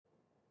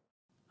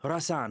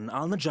Rassan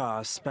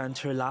al-Najjar spent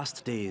her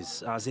last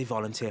days as a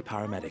volunteer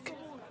paramedic.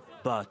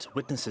 But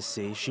witnesses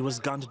say she was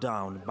gunned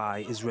down by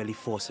Israeli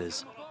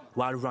forces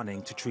while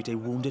running to treat a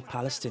wounded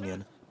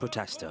Palestinian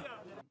protester.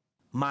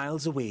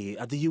 Miles away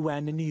at the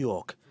UN in New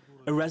York,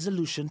 a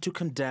resolution to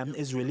condemn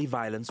Israeli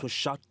violence was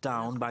shot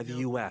down by the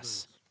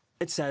US.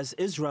 It says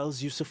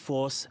Israel's use of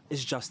force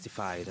is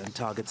justified and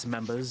targets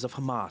members of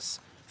Hamas,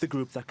 the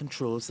group that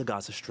controls the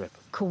Gaza Strip.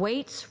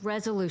 Kuwait's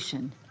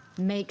resolution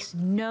makes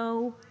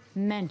no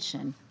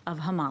mention of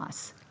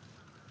Hamas.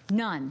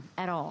 None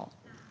at all.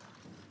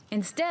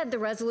 Instead, the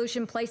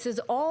resolution places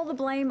all the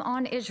blame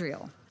on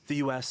Israel. The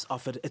US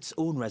offered its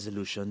own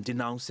resolution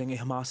denouncing a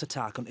Hamas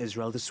attack on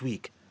Israel this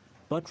week,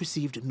 but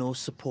received no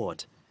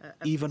support,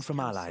 even from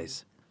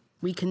allies.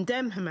 We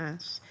condemn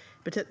Hamas,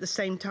 but at the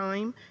same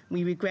time,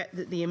 we regret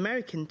that the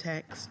American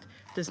text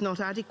does not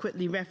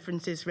adequately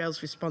reference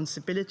Israel's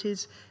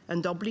responsibilities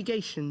and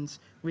obligations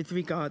with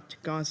regard to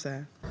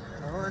Gaza.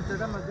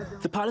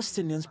 The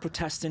Palestinians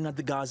protesting at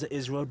the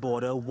Gaza-Israel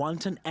border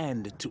want an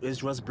end to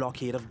Israel's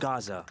blockade of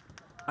Gaza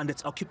and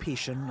its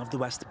occupation of the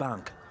West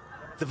Bank.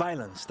 The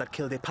violence that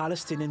killed a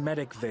Palestinian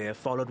medic there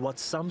followed what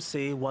some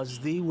say was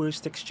the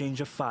worst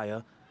exchange of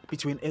fire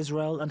between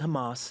Israel and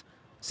Hamas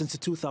since the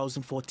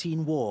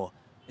 2014 war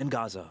in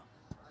Gaza.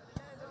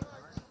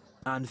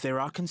 And there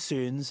are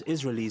concerns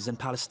Israelis and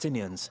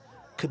Palestinians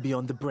could be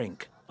on the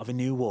brink of a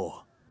new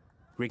war.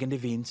 Reagan,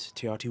 Vignes,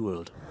 TRT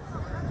World.